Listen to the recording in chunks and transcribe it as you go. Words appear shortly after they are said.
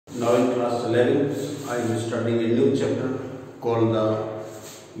Now in class 11, I am studying a new chapter called the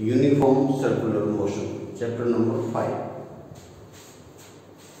Uniform Circular Motion, chapter number 5.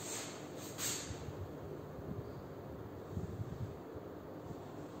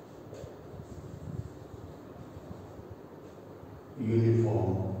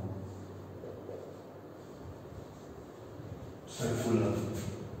 Uniform circular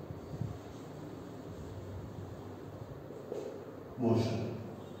motion.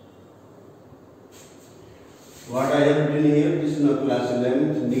 What I have written here, this is now class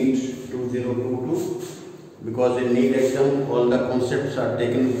 11, NEET-2022, because in NEET exam all the concepts are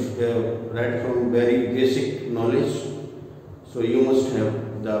taken right from very basic knowledge. So you must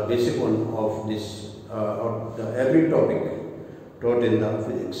have the basic one of this, of the every topic taught in the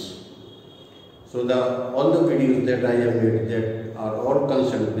physics. So all the videos that I have made that are all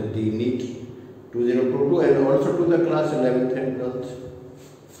concerned with the NEET 2022 and also to the class 11th and 12th.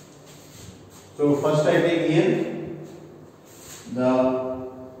 So first I take here the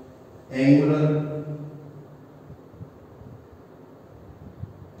angular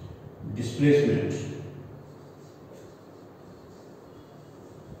displacement.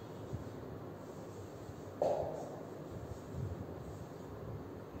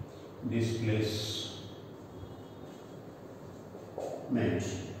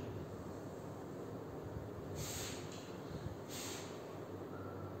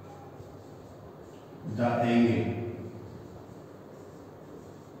 The angle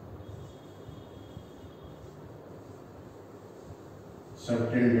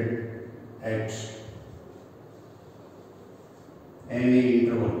subtended at any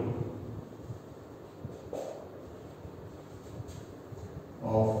interval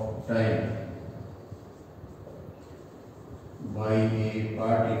of time by a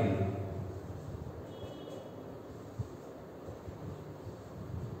particle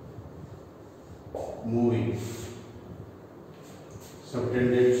moving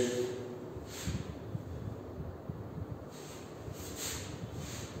subtended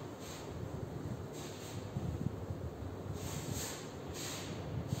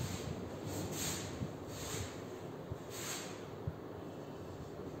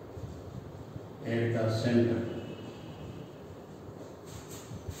at the center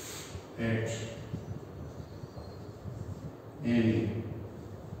at any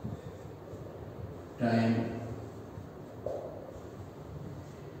time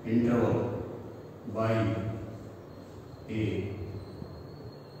interval by a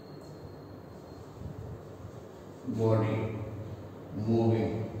body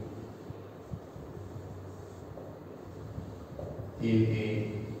moving in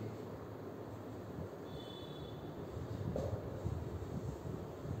a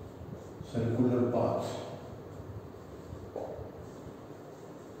circular path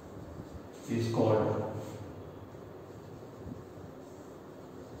is called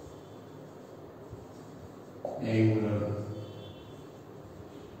angular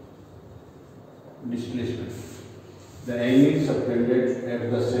displacement. The angle subtended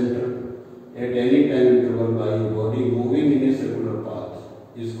at the center at any time interval by a body moving in a circular path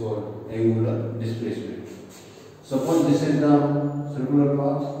is called angular displacement. Suppose this is the circular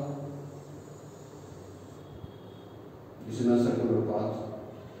path. This is a circular path.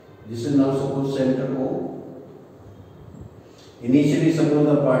 This is now suppose center O. Initially suppose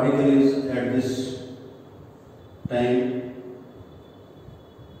the particle is at this time.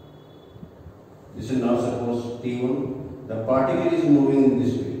 This is now suppose T1. The particle is moving in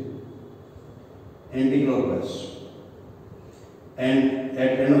this way, anti-clockwise. And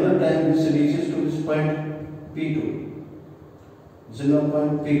at another time this reaches to this point P2. This is now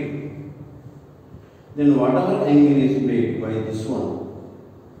point P2. Then whatever angle is made by this one,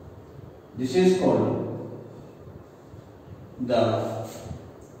 this is called the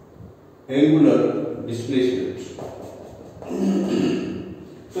angular displacement.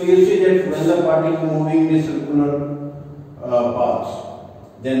 So you see that when the particle moving in a circular path,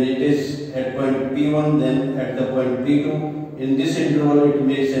 then it is at point P1, then at the point P2. In this interval it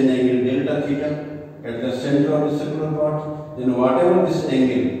makes an angle delta theta at the center of the circular path. Then whatever this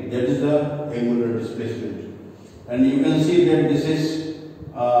angle, that is the angular displacement. And you can see that this is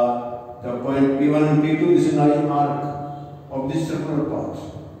the point P1 and P2, this is now an arc of this circular path.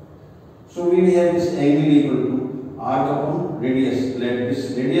 So we have this angle equal to arc upon radius. Let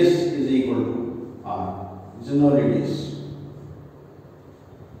this radius is equal to r. This is now radius.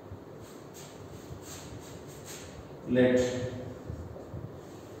 Let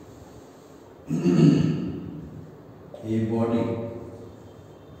a body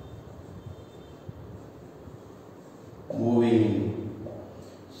moving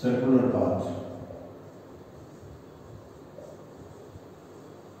circular path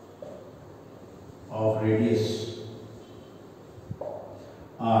of radius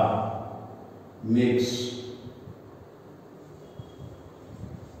r makes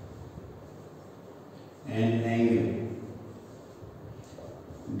an angle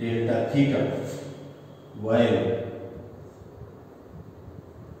delta theta while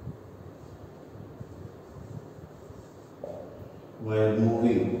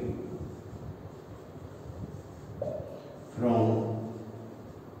moving from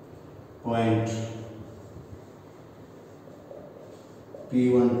point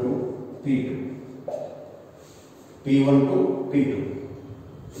P1 to P2. P1 to P2.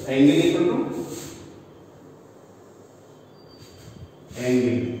 So angle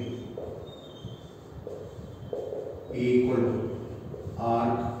equal to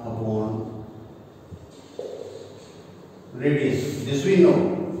arc upon radius. This we know.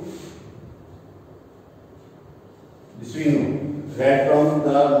 Right from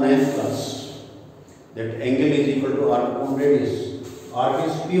the 9th class that angle is equal to arc upon radius. Arc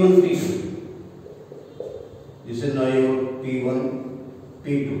is P1 P2. This is now your P1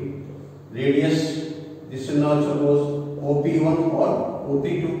 P2. Radius, this is now suppose OP1 or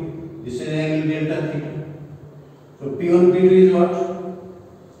OP2. This is angle delta theta. So P1 P2 is what?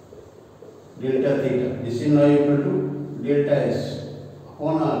 Delta theta. This is now equal to delta S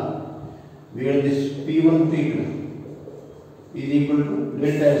upon R, where this P1 P2 is equal to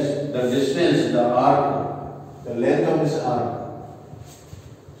delta S, the distance, the arc, the length of this arc.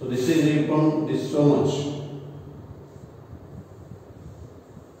 So this is equal to this so much.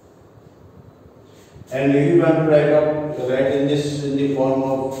 And if you want to write in this in the form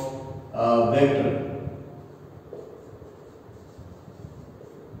of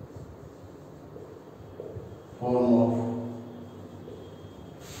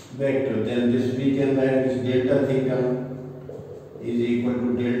vector, then this we can write this delta theta is equal to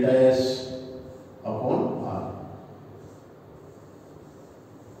delta S upon R.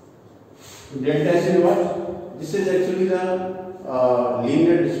 So delta S is what? This is actually the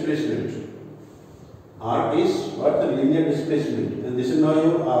linear displacement. R is what? The linear displacement, and this is now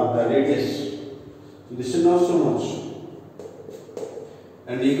your R, the radius. So this is now so much,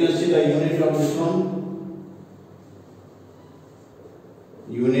 and you can see the unit of this one.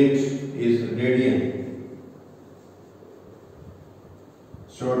 Unit is radian.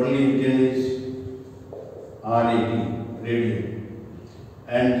 Shortly written is RAD, radian.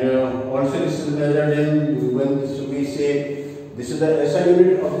 And also this is measured in, when we say this is the SI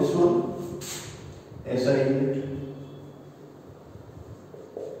unit of this one. SI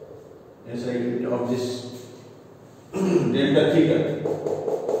unit of this delta theta,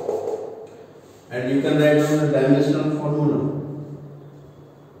 and you can write down the dimensional formula.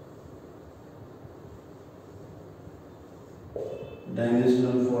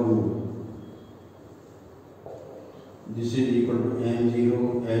 This is equal to M0,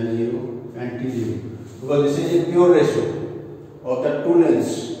 L0 and T0, because this is a pure ratio of the two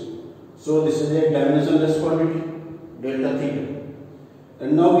lengths. So this is a dimensionless quantity, delta theta. And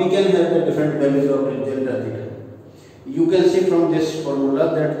now we can have the different values of delta theta. You can see from this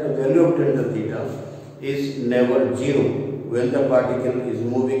formula that the value of delta theta is never zero when the particle is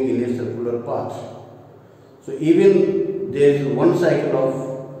moving in a circular path. So even there is one cycle of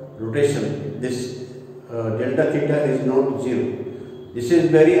rotation, this delta theta is not zero. This is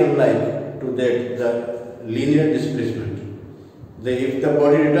very unlike to that the linear displacement. If the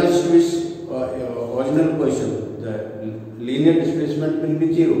body returns to its original position, the linear displacement will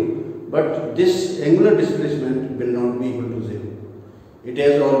be zero, but this angular displacement will not be equal to zero. It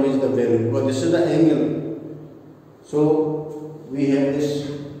has always the value, because this is the angle. So we have this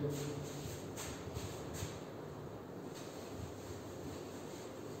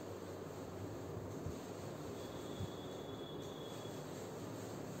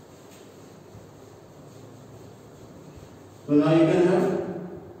So now you can have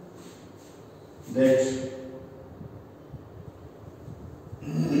that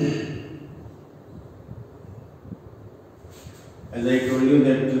as I told you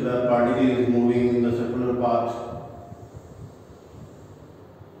that the particle is moving in the circular path.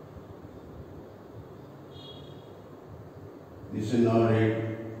 This is now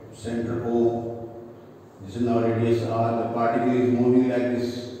center O. This is now radius R. The particle is moving like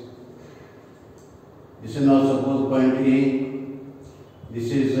this. This is now suppose point A.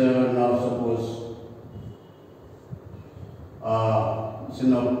 This is now suppose this is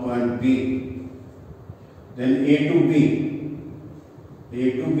now point B. Then A to B,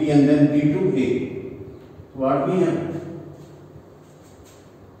 and then B to A. What we have?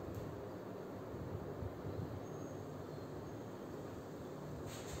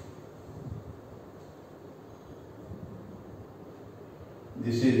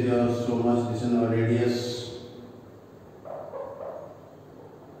 This is so much. This is our radius.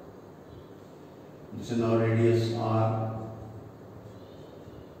 This is our radius R.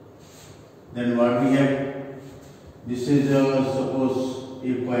 Then what we have? This is suppose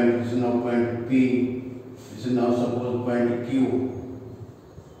a point. This is now point P. This is now suppose point Q.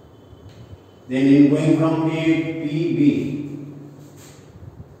 Then in going from A, P, B,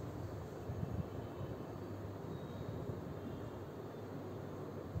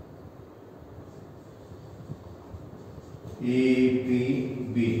 A, P,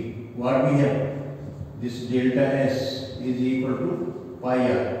 B, what we have? This delta S is equal to pi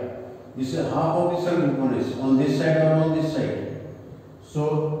R. This is half of the circumference on this side or on this side.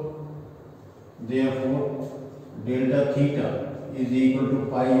 So, therefore, delta theta is equal to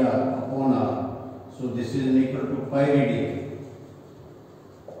pi R upon R. So this is equal to pi radian.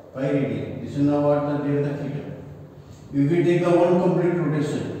 Pi radian. This is now what the delta theta. If we take the one complete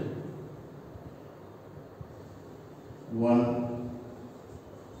rotation, one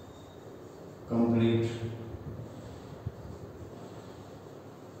complete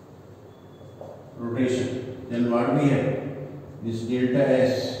rotation, then what we have? This delta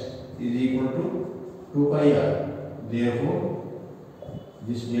S is equal to 2 pi R. Therefore,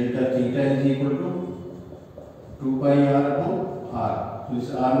 this delta theta is equal to 2 pi R upon R. So this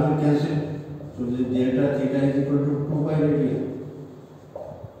R will cancel. So this delta theta is equal to 2 pi radian.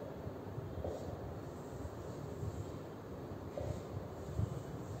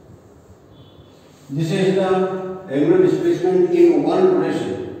 This is the angular displacement in one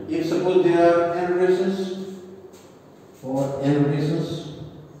rotation. If suppose there are n rotations, for n rotations,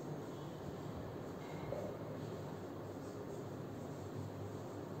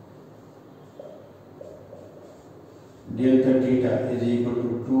 delta theta is equal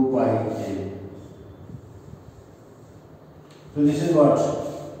to 2 pi n. So this is what?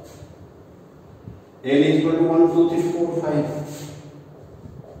 N is equal to 1, 2, 3, 4, 5.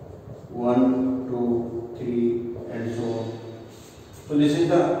 1, 2, 3 and so on. So this is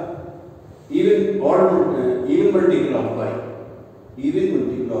the even multiple of pi. Even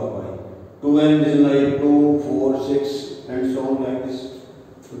multiple of pi. 2n is like 2, 4, 6 and so on like this.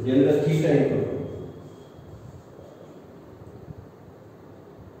 So delta theta equal to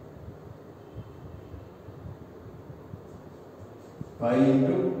pi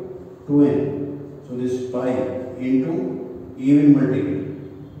into 2n. So this pi into even multiple.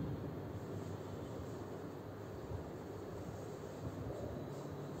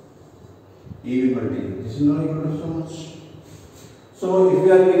 Even multiple. This is not equal to so much. So if we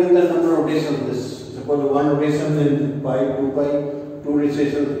are given the number of rotations, this suppose one rotation then pi, 2 pi, 2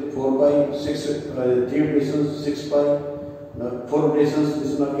 rotations 4 pi, 3 rotations 6 pi, 4 rotations this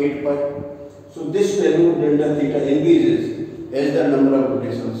is now 8 pi. So this value delta theta increases as the number of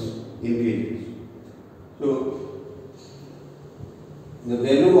rotations increases. So the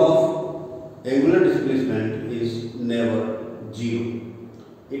value of angular displacement is never 0.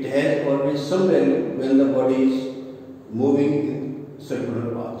 It has always some value when the body is moving in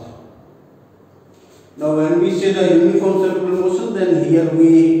circular path. Now when we say the uniform circular motion, then here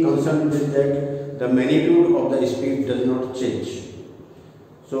we concerned with that the magnitude of the speed does not change.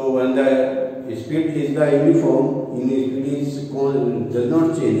 So when the speed is the uniform, does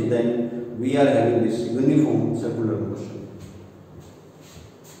not change, then we are having this uniform circular motion.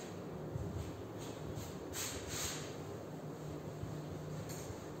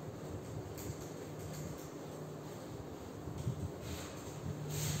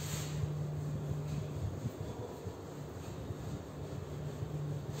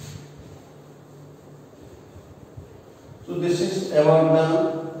 So this is about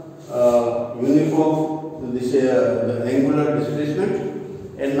the uniform, the angular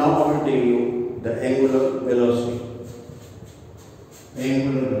displacement, and now I will tell you the angular velocity.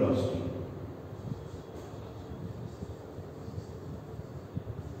 Angular velocity.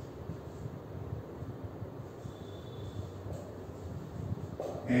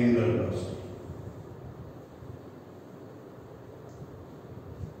 Angular velocity.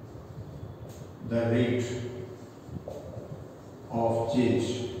 The rate of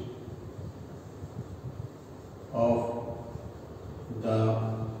change of the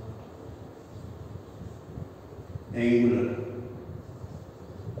angular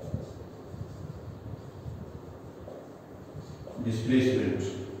displacement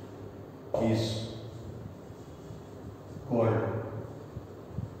is called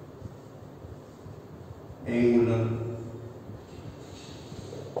angular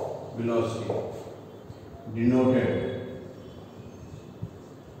velocity, denoted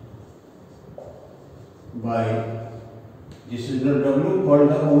by This is the W called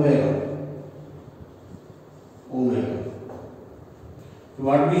the omega. Omega. So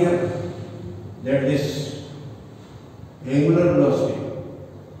what we have, that this angular velocity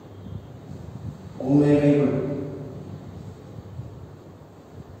omega equal to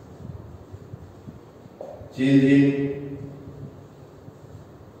change in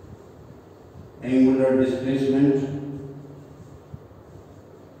angular displacement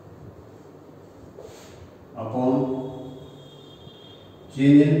upon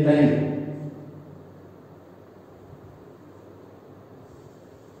change in time.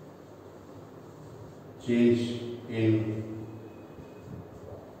 Change in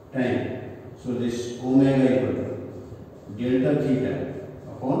time. So this omega equal to delta theta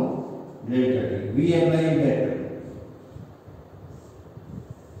upon delta t. We apply that.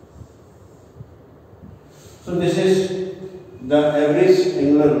 So this is the average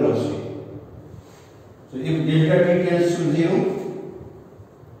angular velocity. So if delta t tends to 0,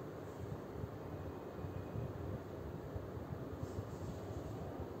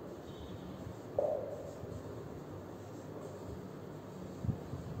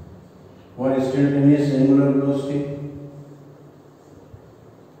 for instantaneous angular velocity,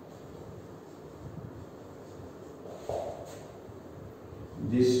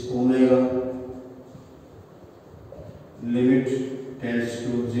 this omega limit tends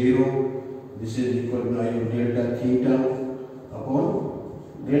to 0. This is equal to delta theta upon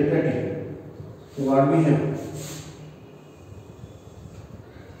delta t. So what we have?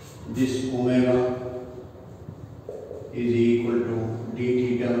 This omega is equal to d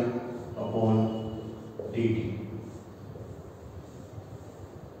theta upon dt.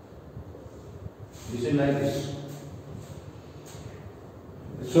 This is like this.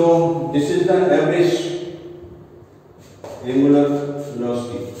 So this is the average angular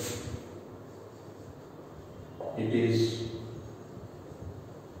velocity. It is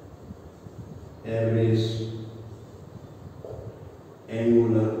average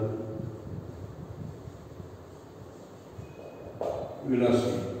angular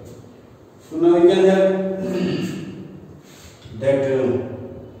velocity. So now we can have that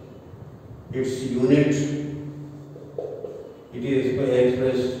its unit, it is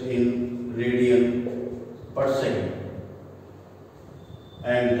expressed in radian per second,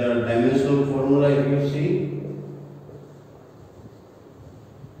 and the dimensional formula, if you see,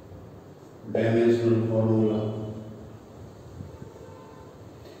 dimensional formula,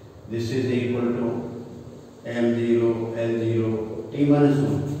 this is equal to m0 n0 t minus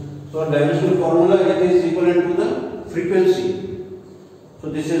 1. So dimensional formula, it is equivalent to the frequency. So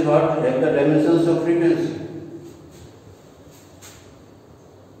this is what have the dimensions of frequency.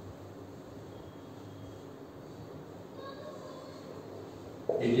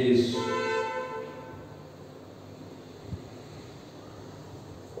 It is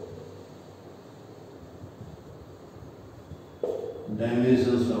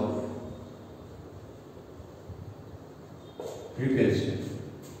dimensions of frequency.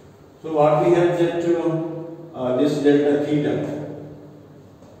 So what we have that this delta theta,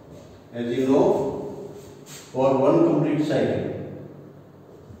 as you know, for one complete cycle,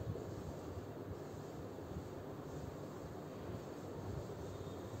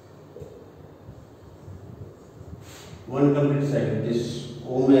 this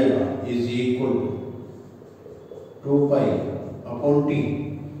omega is equal to 2 pi upon t.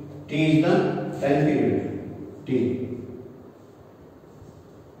 T is the time period.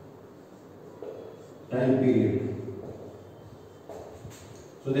 Time period.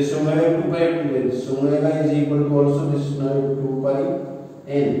 So this omega 2 pi, this omega is equal to also this now 2 pi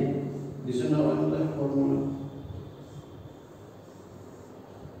n. This is now another formula.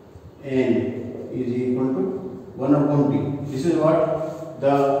 N is equal to 1 upon t. This is what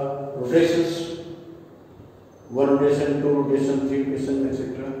the rotations, 1 rotation, 2 rotation, 3 rotation, etc.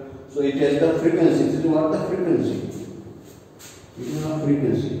 So it has the frequency. This is what the frequency. It is not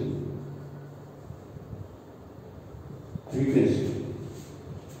frequency.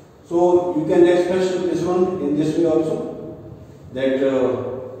 So you can express this one in this way also, that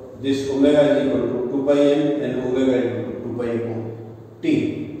this omega is equal to 2 pi n and omega is equal to 2 pi upon t.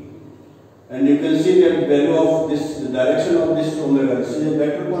 And you can see that value of this, the direction of this omega, this is a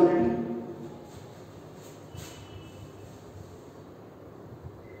vector quantity.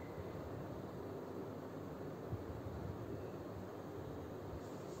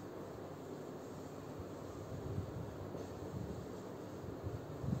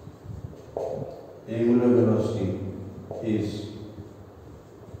 Angular velocity is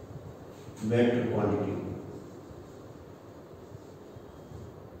vector quantity.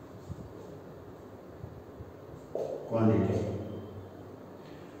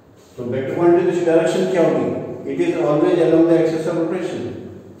 इसकी direction क्या होगी? It is always along the axis of rotation.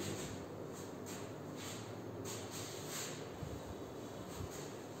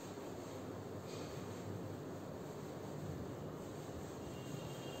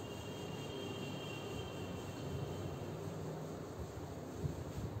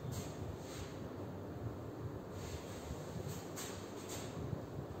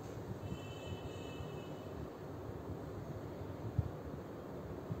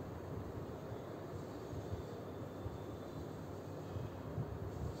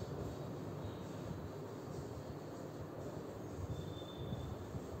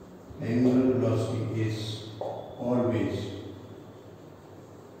 Angular velocity is always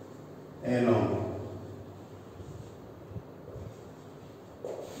along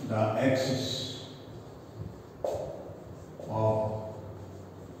the axis of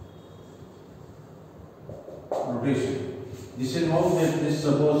rotation. This is how that this,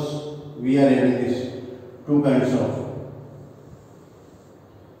 suppose we are having this two kinds of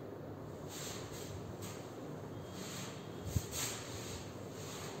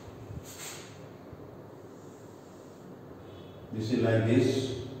this is like this.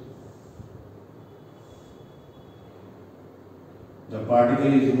 The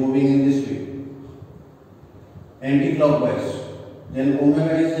particle is moving in this way, anti-clockwise. Then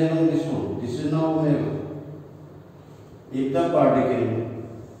omega is along this one. This is now omega. If the particle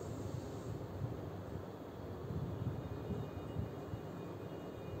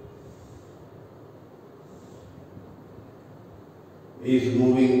is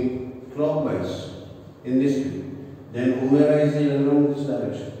moving clockwise in this way, then omega is along this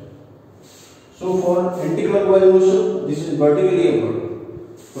direction. So for anti-clockwise motion, this is vertically upward.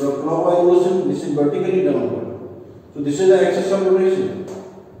 For a clockwise motion, this is vertically downward. So this is the axis of rotation.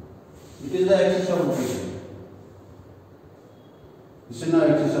 It is the axis of rotation. This is not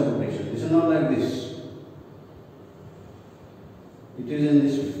axis of rotation. This is not like this. It is in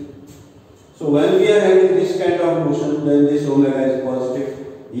this way. So when we are having this kind of motion, then this omega is positive.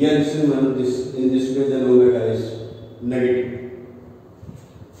 Here this is when this in this way, then omega is negative.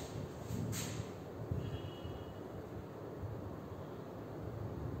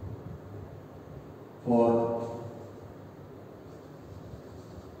 For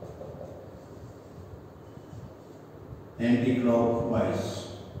anti-clockwise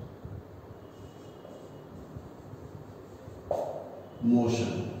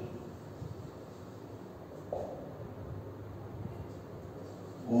motion,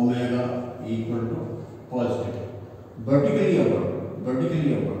 omega equal to positive, vertically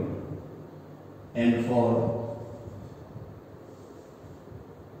upward, and for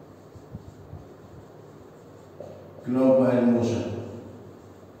clockwise motion,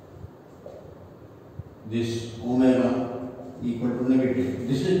 this omega equal to negative.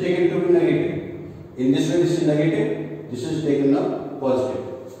 This is taken to be negative. In this way, this is negative. This is taken up positive.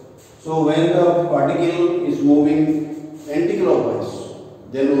 So when the particle is moving anti-clockwise,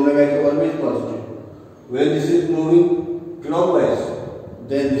 then omega is always positive. When this is moving clockwise,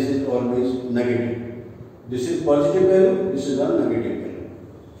 then this is always negative. This is positive value. This is a negative value.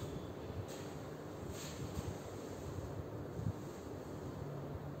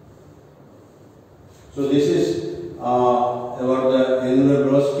 So this is about the angular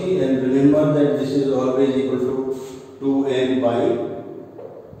velocity, and remember that this is always equal to 2n by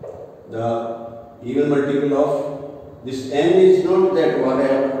the even multiple of this. N is not that what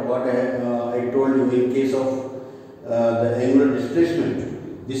I told you in case of the angular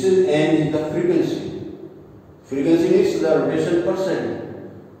displacement. This is n is the frequency. Frequency means the rotation per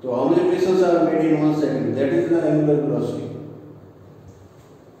second. So how many rotations are made in 1 second? That is the angular velocity.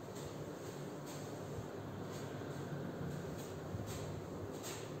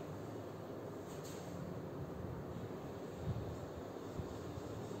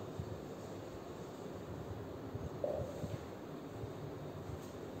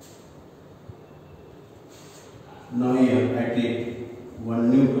 Now here I take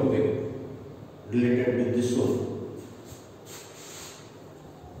one new topic related with this one.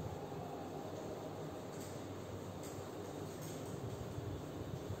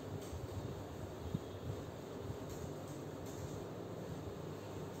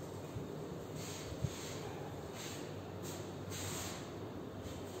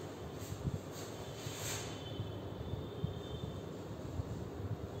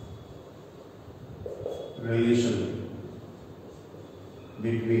 Relation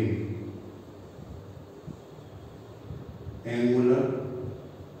between angular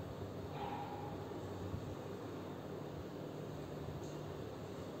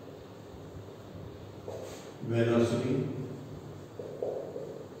velocity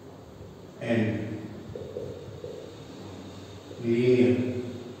and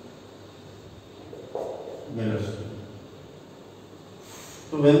linear velocity.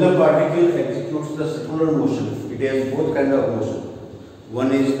 So when the particle executes the circular motion, it has both kind of motion.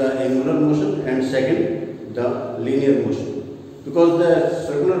 One is the angular motion and second the linear motion. Because the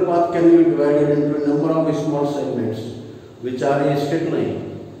circular path can be divided into a number of small segments which are a straight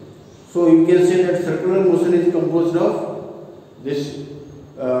line. So you can say that circular motion is composed of this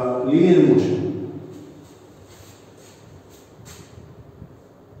linear motion.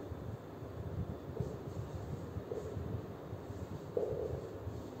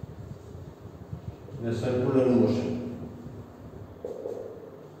 The circular motion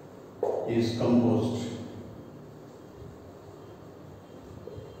is composed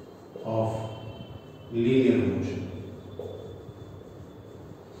of linear motion.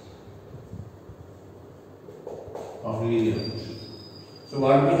 So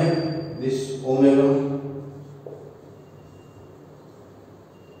what we have? This omega,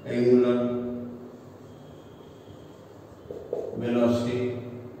 angular velocity,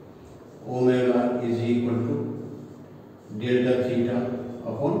 omega is equal to delta theta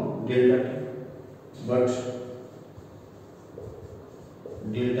upon delta t, but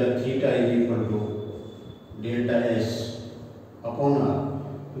delta theta is equal to delta s upon r.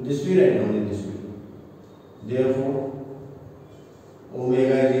 So this we write down in this way. Therefore,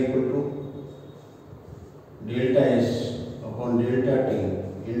 omega is equal to delta s upon delta t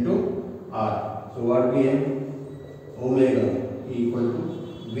into r. So what we have? Omega equal to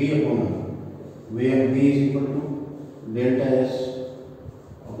v upon r, where v is equal to delta s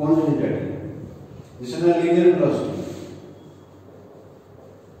upon delta t. This is a linear velocity.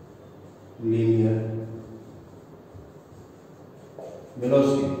 Linear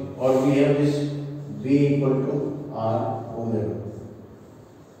velocity, or we have this v equal to r omega.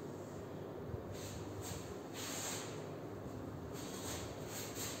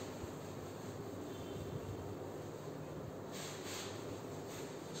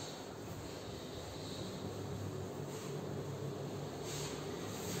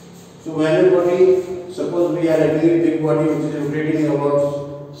 So when a body, suppose we are having a big body which is rotating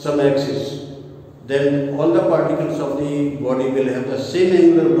about some axis, then all the particles of the body will have the same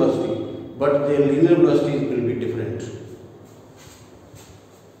angular velocity, but their linear velocities will be different.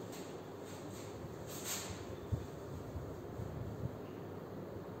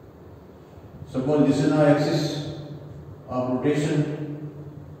 Suppose this is our axis of rotation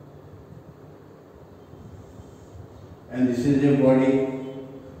and this is a body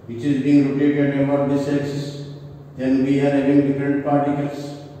which is being rotated about this axis, then we are having different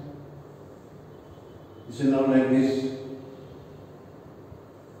particles. This is now like this.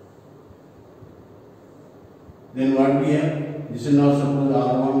 Then what we have? This is now suppose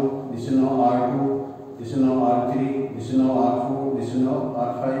R1, this is now R2, this is now R3, this is now R4, this is now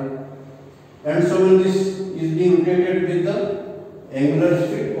R5. And so when this is being rotated with the angular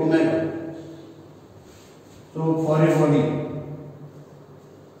speed omega. So for a body,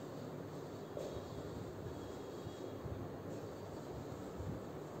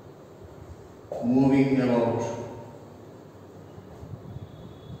 moving about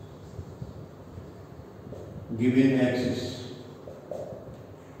given axis,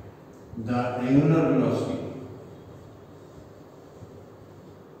 the angular velocity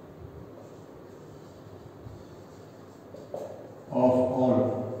of all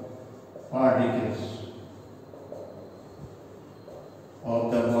particles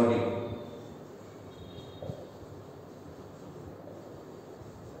of the body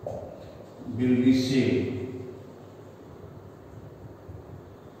will be same,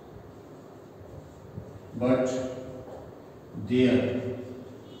 but their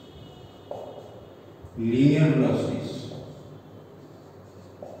linear velocities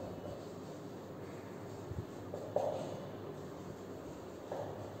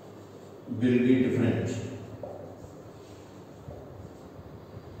will be different.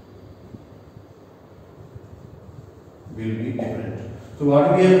 So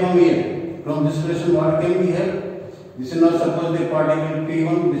what we have from here? From this question, what can we have? This is now suppose the particle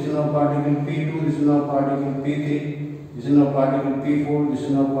P1, this is now particle P2, this is now particle P3, this is now particle P4, this is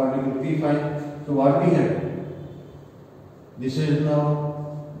now particle P5. So what we have? This is now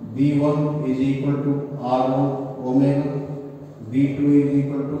B1 is equal to R1 omega, B2 is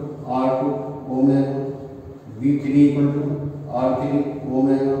equal to R2 omega, B3 equal to R3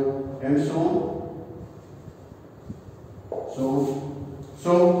 omega, and so on.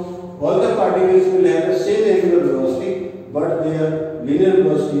 So all the particles will have the same angular velocity, but their linear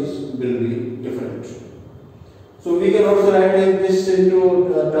velocities will be different. So we can also write this into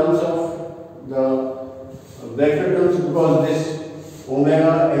terms of the vector terms, because this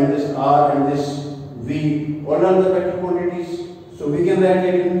R and this V, all are the vector quantities. So we can write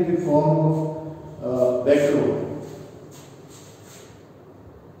it in the form of vector.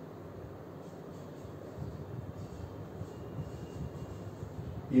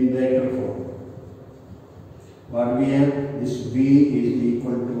 In vector form. What we have, this V is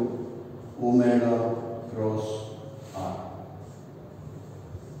equal to omega cross R.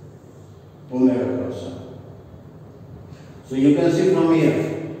 Omega cross R. So you can see from here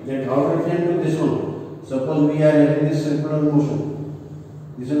that how to represent to this one. Suppose we are having this circular motion.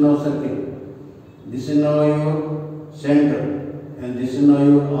 This is now circle. This is now your center, and this is now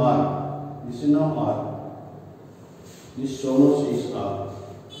your R. This is now R. This so much is R.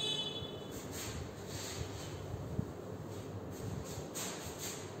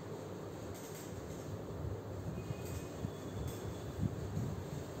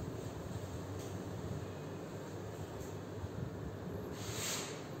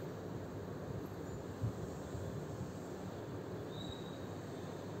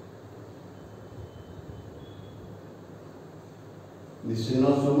 This is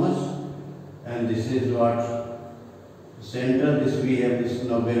not so much, and this is what center. This we have this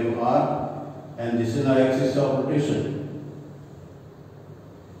now value R, and this is our axis of rotation.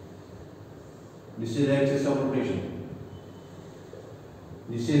 This is axis of rotation.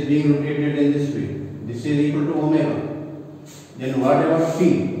 This is being rotated in this way. This is equal to omega. Then what about P?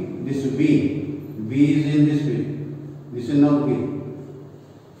 This V. V is in this way. This is now V.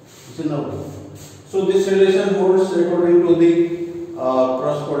 This is now V. So this relation holds according to the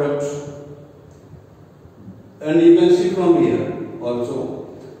cross product, and you can see from here also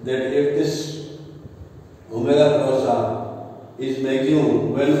that if this omega cross R is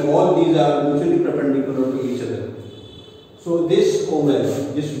maximum when all these are mutually perpendicular to each other. So this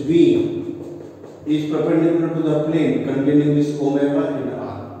omega, this V is perpendicular to the plane containing this omega and R.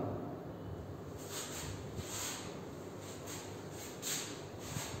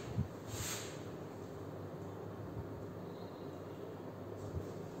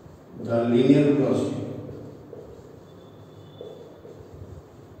 The linear velocity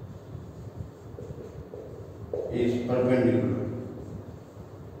is perpendicular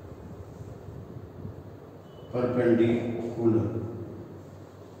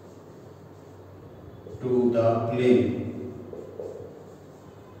to the plane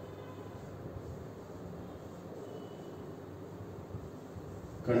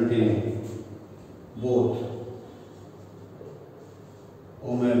containing both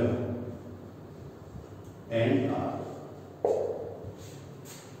omega and R.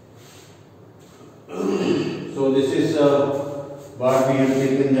 So this is what we have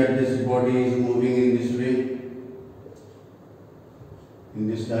taken, that this body is moving in this way, in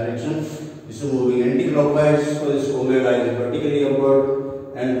this direction. This is moving anti-clockwise, so this omega is vertically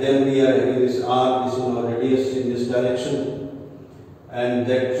upward, and then we are having this R, this is our radius in this direction, and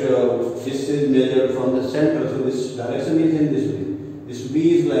that this is measured from the center, so this direction is in this way. This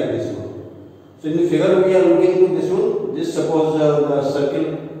V is like this one. So in the figure we are looking to this one. This suppose the circle.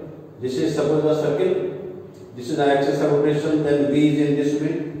 This is suppose the circle. This is the axis of rotation. Then V is in this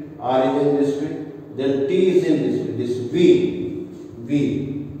way. R is in this way. Then T is in this way. This V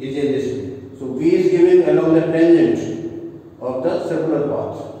is in this way. So V is given along the tangent of the circular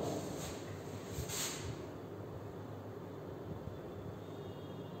path.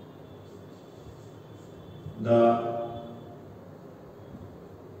 The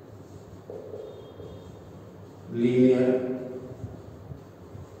linear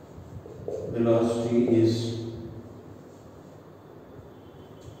velocity is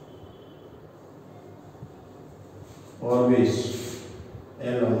always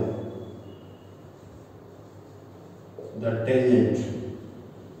along the tangent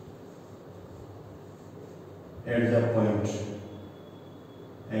at the point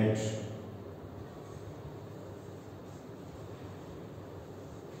at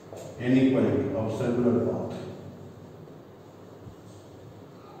any point of circular path.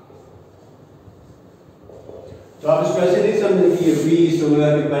 तो आप इसको ऐसे नहीं समझे कि ये V इस omega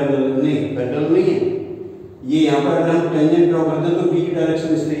के पैरेलल नहीं है। ये यहाँ पर अगर हम टेंजेंट ड्रॉ करते हैं तो V की डायरेक्शन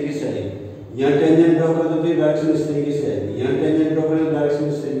इस तरीके से आएगी, यहाँ टेंजेंट ड्रॉ करते हैं तो डायरेक्शन इस तरीके से आएगी, यहाँ टेंजेंट ड्रॉ करें तो डायरेक्शन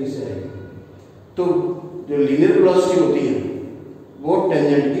इस तरीके से आएगी। तो जो लीनियर वेलोसिटी होती है वो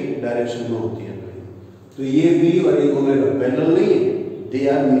टेंजेंट की डायरेक्शन में होती है। तो ये V और ये ओमेगा पैरेलल नहीं है, they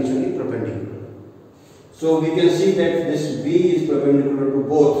are mutually perpendicular. So we can see that this V is perpendicular to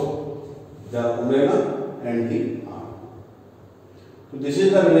both the omega and the R. So this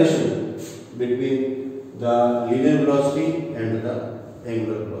is the relation between the linear velocity and the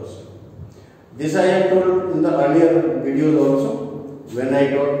angular velocity. This I have told in the earlier videos also, when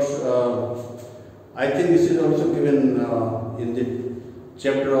I got, I think this is also given in the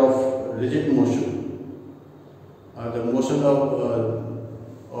chapter of rigid motion, the motion of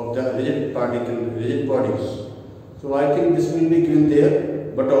the rigid bodies. So I think this will be given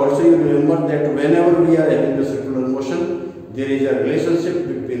there, but also you remember that whenever we are having the circular motion, there is a relationship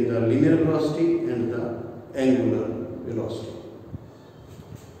between the linear velocity and the angular velocity.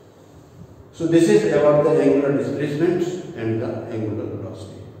 So this is about the angular displacements and the angular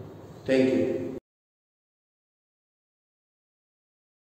velocity. Thank you.